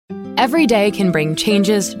Every day can bring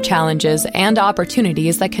changes, challenges, and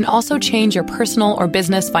opportunities that can also change your personal or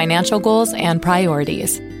business financial goals and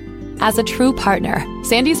priorities. As a true partner,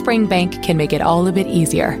 Sandy Spring Bank can make it all a bit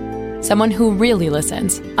easier. Someone who really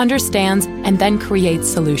listens, understands, and then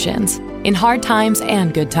creates solutions in hard times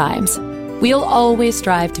and good times. We'll always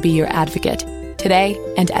strive to be your advocate, today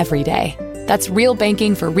and every day. That's real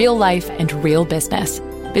banking for real life and real business.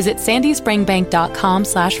 Visit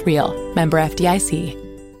sandyspringbank.com/real. Member FDIC.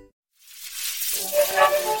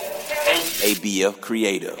 ABF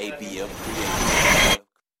Creative.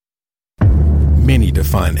 Many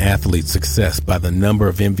define athlete success by the number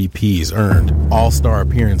of MVPs earned, all-star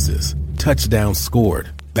appearances, touchdowns scored,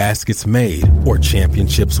 baskets made, or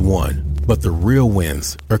championships won. But the real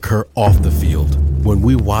wins occur off the field, when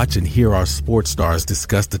we watch and hear our sports stars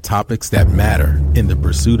discuss the topics that matter in the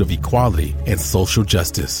pursuit of equality and social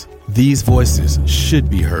justice. These voices should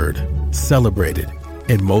be heard, celebrated,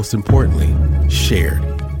 and most importantly, shared.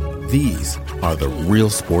 These are the real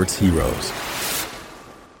sports heroes.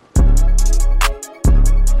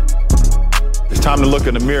 It's time to look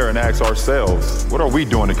in the mirror and ask ourselves, what are we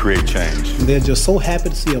doing to create change? They're just so happy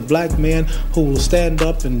to see a black man who will stand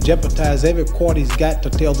up and jeopardize every quart he's got to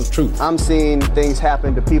tell the truth. I'm seeing things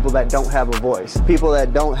happen to people that don't have a voice, people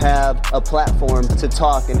that don't have a platform to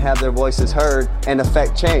talk and have their voices heard and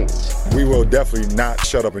affect change. We will definitely not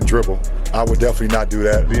shut up and dribble. I would definitely not do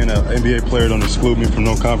that. Being an NBA player don't exclude me from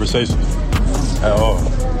no conversation at all.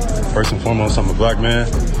 First and foremost, I'm a black man,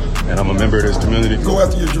 and I'm a member of this community. Go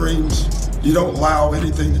after your dreams. You don't allow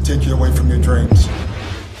anything to take you away from your dreams.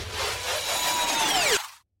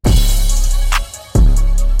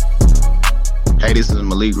 Hey, this is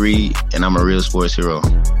Malik Reed, and I'm a real sports hero.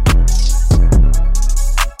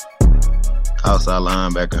 Outside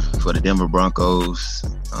linebacker for the Denver Broncos,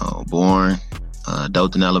 born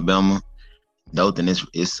Dothan, Alabama. Dothan is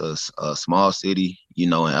a small city,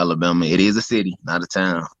 in Alabama. It is a city, not a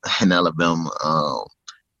town in Alabama.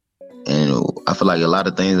 And I feel like a lot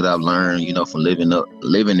of things that I've learned, from living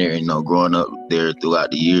there, growing up there throughout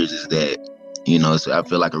the years is that, I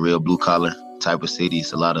feel like a real blue collar type of city.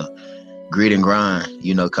 It's a lot of grit and grind,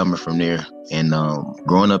 coming from there. And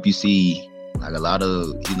growing up, you see like a lot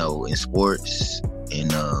of, in sports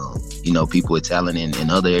and, people with talent in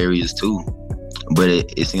other areas too. But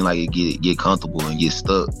it seemed like it get comfortable and get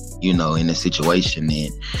stuck, in a situation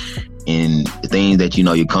and the things that,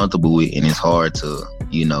 you're comfortable with, and it's hard to,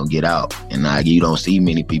 get out. And you don't see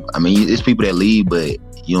many people. I mean, it's people that leave, but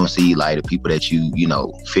you don't see like the people that you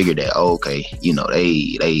figure that, oh, okay,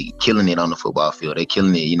 they killing it on the football field. They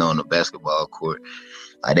killing it, on the basketball court.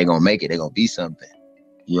 Like they gonna make it. They gonna be something.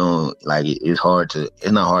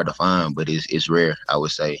 It's not hard to find, but it's rare, I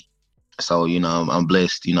would say. So, I'm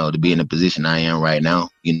blessed, to be in the position I am right now,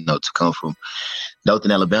 to come from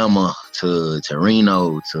Dothan, Alabama to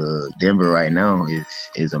Reno to Denver right now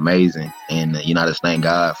is amazing. And, I just thank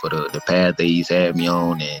God for the path that he's had me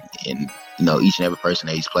on and each and every person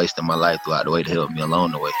that he's placed in my life throughout the way to help me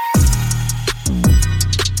along the way.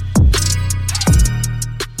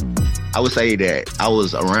 I would say that I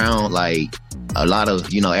was around like a lot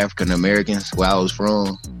of, African Americans where I was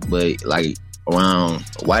from, but like around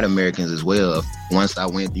white Americans as well. Once I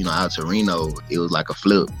went, out to Reno, it was like a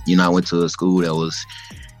flip. I went to a school that was,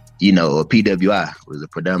 a PWI, was a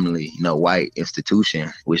predominantly, white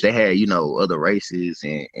institution, which they had, other races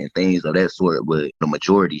and things of that sort, but the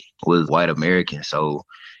majority was white American. So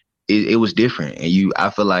it was different. And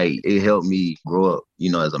I feel like it helped me grow up,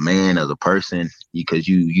 as a man, as a person, because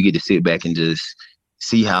you get to sit back and just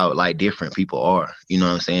see how like different people are, what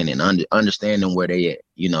I'm saying? And understanding where they at,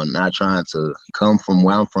 not trying to come from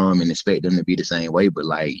where I'm from and expect them to be the same way, but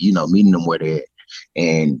like, meeting them where they're at.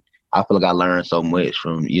 And I feel like I learned so much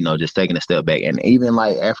from, just taking a step back. And even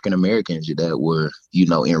like African Americans that were,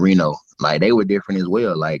 in Reno, like they were different as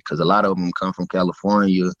well. Like, cause a lot of them come from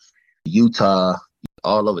California, Utah,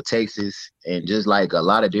 all over Texas, and just like a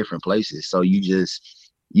lot of different places. So you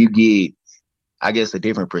get, I guess, a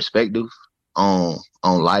different perspective on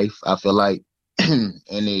life, I feel like. And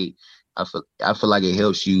I feel like it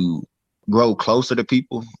helps you grow closer to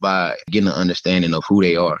people by getting an understanding of who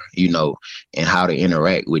they are, and how to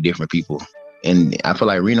interact with different people. And I feel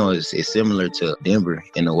like Reno is similar to Denver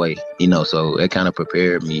in a way, so it kind of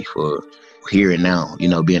prepared me for here and now,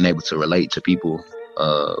 being able to relate to people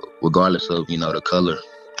regardless of, the color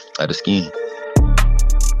of the skin.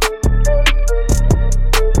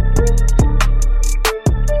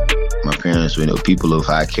 My parents were people of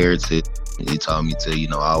high character. They taught me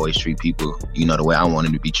to, always treat people, the way I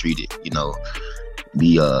wanted to be treated,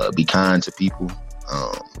 be kind to people.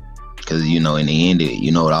 Cause, in the end,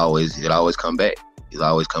 it always come back, it'll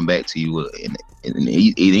always come back to you in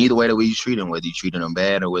either way that way you treat them, whether you treating them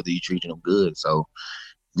bad or whether you treating them good. So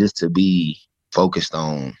just to be focused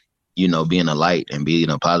on, you know, being a light and being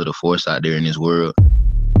a positive force out there in this world.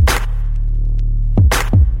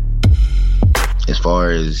 As far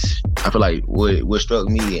as, I feel like what struck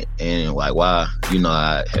me and like why, you know,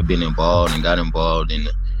 I have been involved and got involved in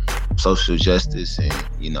social justice and,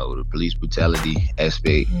 you know, the police brutality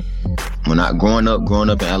aspect. When I growing up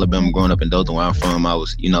in Alabama, growing up in Dothan, where I'm from, I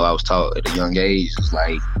was taught at a young age, it's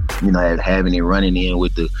like, you know, having it running in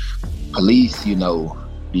with the police, you know,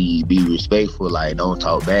 be respectful, like don't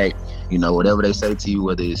talk back, you know, whatever they say to you,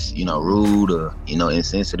 whether it's, you know, rude or, you know,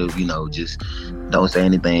 insensitive, you know, just don't say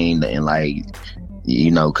anything, and like,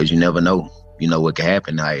 you know, because you never know, you know, what can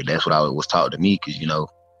happen. Like, that's what I was taught to me, because, you know,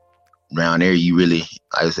 around there, you really,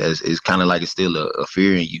 it's kind of like it's still a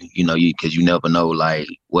fear in you, you know, because you never know, like,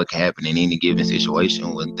 what can happen in any given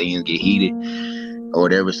situation when things get heated or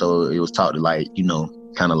whatever. So it was taught to, like, you know,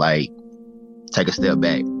 kind of like take a step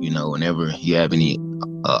back, you know, whenever you have any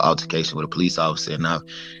altercation with a police officer,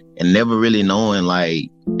 and never really knowing,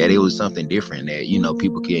 like, that it was something different, that, you know,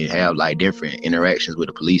 people can have, like, different interactions with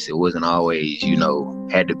the police. It wasn't always, you know,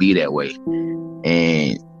 had to be that way.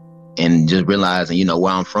 And just realizing, you know,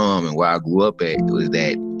 where I'm from and where I grew up at, was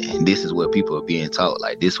that this is what people are being taught.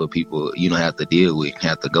 Like, this is what people, you know, have to deal with,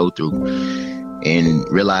 have to go through. And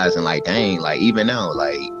realizing, like, dang, like, even now,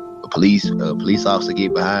 like, a police officer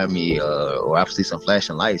get behind me, or I see some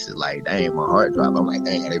flashing lights, it's like, dang, my heart drop. I'm like,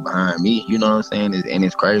 dang, are they behind me? You know what I'm saying? And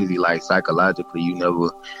it's crazy, like, psychologically, you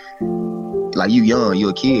never, like, you young, you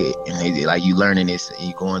a kid, and like, you learning this and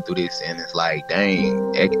you going through this, and it's like,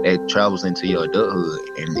 dang, that travels into your adulthood,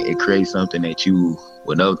 and it creates something that you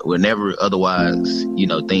would never otherwise, you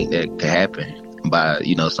know, think that could happen by,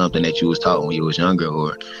 you know, something that you was taught when you was younger,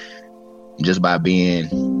 or just by being,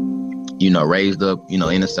 you know, raised up, you know,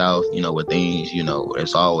 in the South, you know, with things, you know,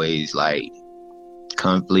 it's always like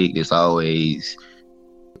conflict. It's always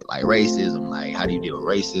like racism. Like, how do you deal with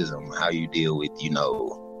racism? How you deal with, you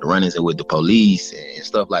know, the run-ins with the police and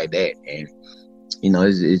stuff like that. And, you know,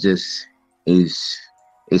 it's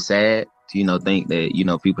sad to, you know, think that, you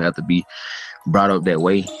know, people have to be brought up that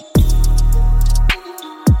way.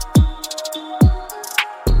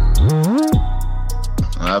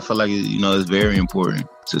 I feel like, you know, it's very important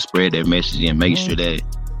to spread that message and make sure that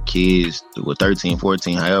kids with 13,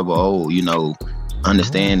 14, however old, you know,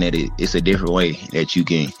 understand that it's a different way that you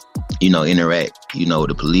can, you know, interact, you know, with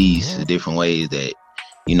the police, different ways that,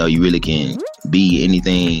 you know, you really can be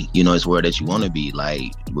anything, you know, it's where that you want to be,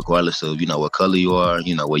 like, regardless of, you know, what color you are,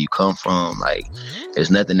 you know, where you come from, like,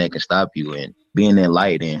 there's nothing that can stop you. And being that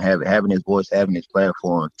light and having this voice, having this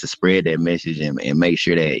platform to spread that message and make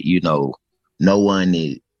sure that, you know, no one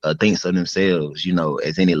thinks of themselves, you know,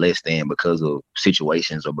 as any less than because of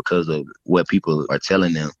situations or because of what people are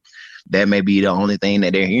telling them. That may be the only thing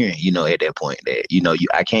that they're hearing, you know, at that point, that, you know,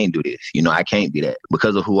 I can't do this, you know, I can't be that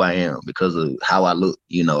because of who I am, because of how I look,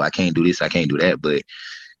 you know, I can't do this, I can't do that.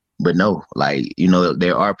 But no, like, you know,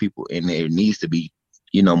 there are people, and there needs to be,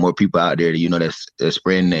 you know, more people out there, you know, that's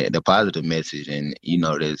spreading the positive message, and, you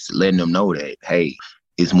know, that's letting them know that, hey,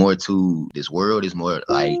 it's more to this world. It's more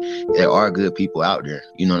like there are good people out there,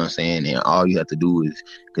 you know what I'm saying? And all you have to do is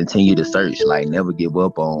continue to search, like, never give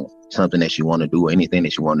up on something that you want to do or anything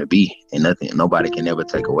that you want to be. And nobody can ever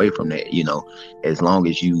take away from that, you know, as long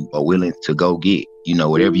as you are willing to go get, you know,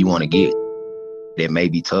 whatever you want to get. That may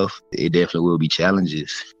be tough. It definitely will be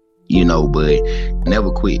challenges, you know, but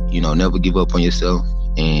never quit, you know, never give up on yourself.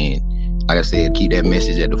 And like I said, keep that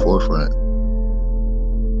message at the forefront.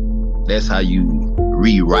 That's how you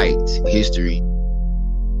rewrite history.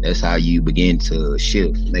 That's how you begin to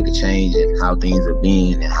shift, make a change in how things are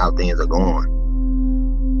being and how things are going.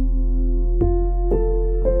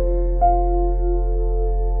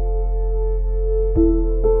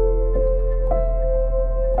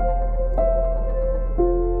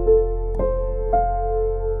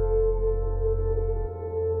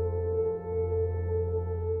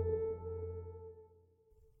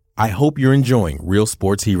 I hope you're enjoying Real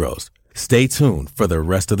Sports Heroes. Stay tuned for the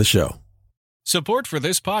rest of the show. Support for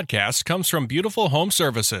this podcast comes from Beautiful Home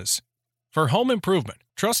Services. For home improvement,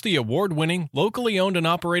 trust the award-winning, locally owned and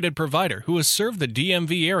operated provider who has served the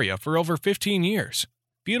DMV area for over 15 years.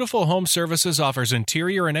 Beautiful Home Services offers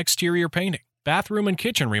interior and exterior painting, bathroom and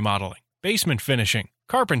kitchen remodeling, basement finishing,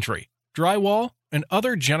 carpentry, drywall, and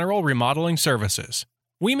other general remodeling services.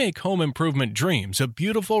 We make home improvement dreams a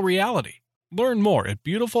beautiful reality. Learn more at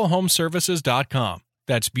BeautifulHomeservices.com.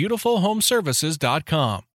 That's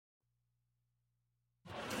BeautifulHomeservices.com.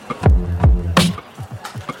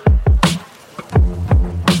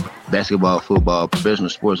 basketball, football, professional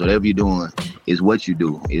sports, whatever you're doing, is what you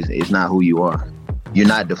do. It's not who you are. You're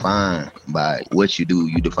not defined by what you do.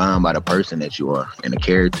 You're defined by the person that you are and the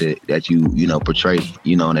character that you portray,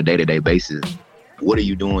 on a day-to-day basis. What are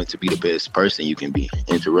you doing to be the best person you can be?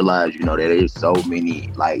 And to realize, that there's so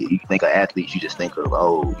many, like, you think of athletes, you just think of,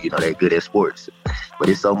 they're good at sports. But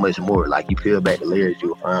it's so much more. Like, you peel back the layers,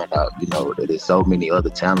 you'll find out, that there's so many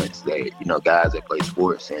other talents that, guys that play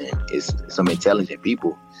sports, and it's some intelligent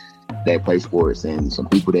people that play sports, and some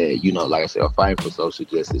people that, like I said, are fighting for social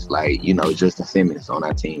justice. Like, Justin Simmons on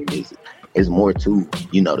our team is more to,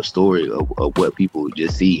 the story of what people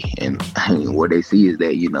just see. And what they see is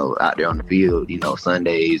that, out there on the field,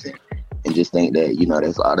 Sundays, and just think that,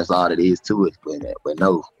 that's all it is to it. But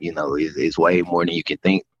no, it's way more than you can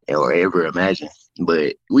think or ever imagine.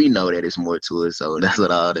 But we know that it's more to it, so that's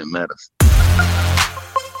what all that matters.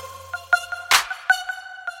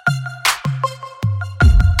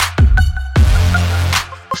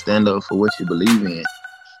 Stand up for what you believe in.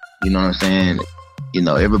 You know what I'm saying?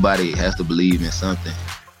 Everybody has to believe in something.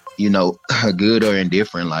 Good or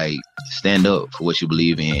indifferent, like, stand up for what you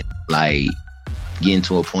believe in. Like, getting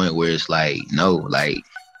to a point where it's like, no, like,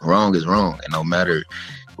 wrong is wrong. And no matter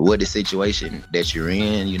what the situation that you're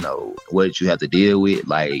in, what you have to deal with,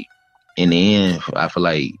 like, in the end, I feel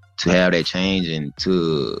like to have that change and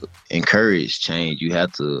to encourage change, you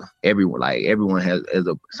have to, everyone has, at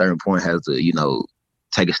a certain point, has to,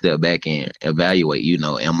 take a step back and evaluate,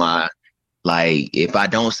 am I, like, if I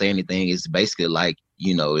don't say anything, it's basically like,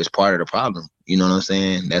 it's part of the problem. You know what I'm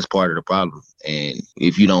saying? That's part of the problem. And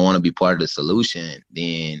if you don't want to be part of the solution,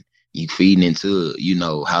 then you feeding into,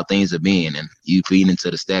 how things are being, and you feeding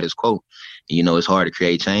into the status quo. It's hard to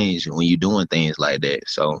create change when you're doing things like that.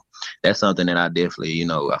 So that's something that I definitely,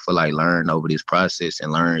 I feel like learned over this process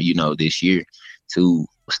and learned, this year to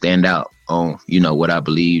stand out on, what I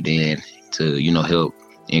believed in to, help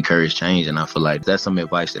encourage change. And I feel like that's some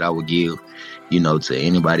advice that I would give, to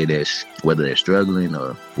anybody that's, whether they're struggling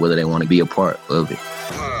or whether they want to be a part of it.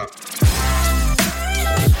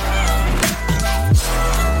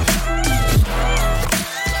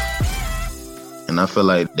 And I feel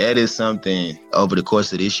like that is something over the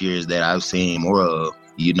course of this year is that I've seen more of,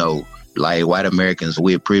 like white Americans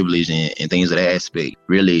with privilege and things of that aspect,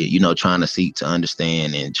 really, trying to seek to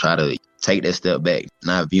understand and try to take that step back,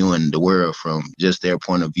 not viewing the world from just their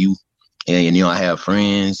point of view. And, I have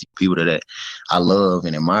friends, people that I love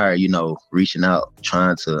and admire, reaching out,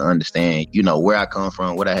 trying to understand, where I come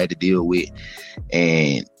from, what I had to deal with,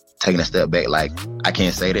 and taking a step back. Like, I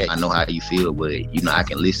can't say that I know how you feel, but, I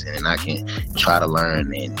can listen and I can try to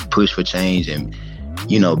learn and push for change and,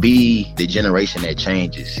 be the generation that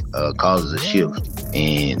changes, causes a shift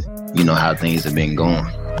and, how things have been going.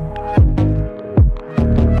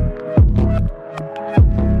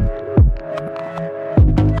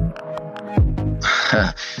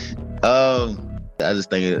 I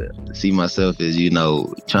just see myself as,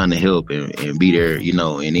 trying to help and be there,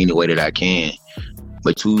 in any way that I can.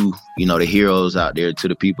 But to, the heroes out there, to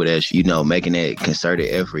the people that's, making that concerted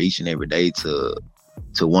effort each and every day to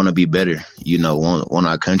want to be better, want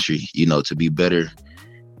our country, to be better.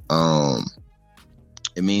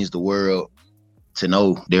 It means the world to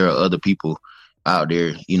know there are other people out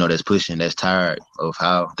there, that's pushing, that's tired of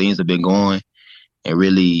how things have been going and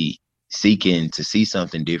really seeking to see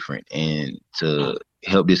something different and to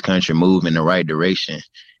help this country move in the right direction.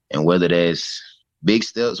 And whether that's big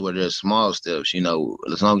steps, whether it's small steps, as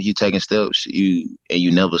long as you're taking steps, you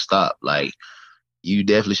never stop. Like, you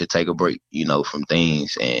definitely should take a break, from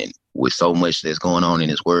things. And with so much that's going on in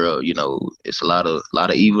this world, it's a lot of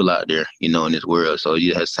evil out there, in this world. So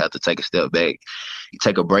you just have to take a step back,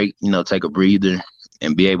 take a break, take a breather,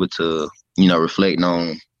 and be able to, reflect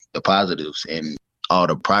on the positives and all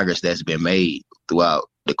the progress that's been made throughout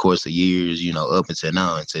the course of years, up until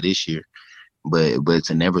now, until this year. But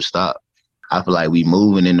to never stop. I feel like we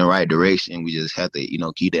moving in the right direction. We just have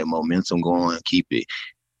to, keep that momentum going,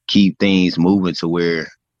 keep things moving to where,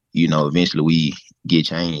 eventually we get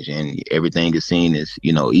change and everything is seen as,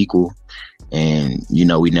 equal. And,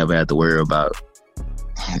 we never have to worry about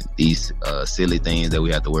these silly things that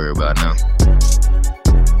we have to worry about now.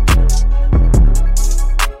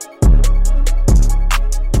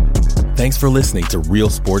 Thanks for listening to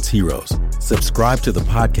Real Sports Heroes. Subscribe to the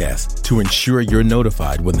podcast to ensure you're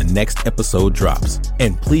notified when the next episode drops.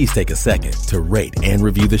 And please take a second to rate and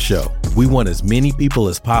review the show. We want as many people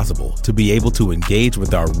as possible to be able to engage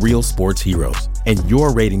with our Real Sports Heroes. And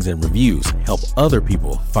your ratings and reviews help other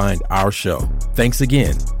people find our show. Thanks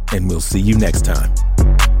again, and we'll see you next time.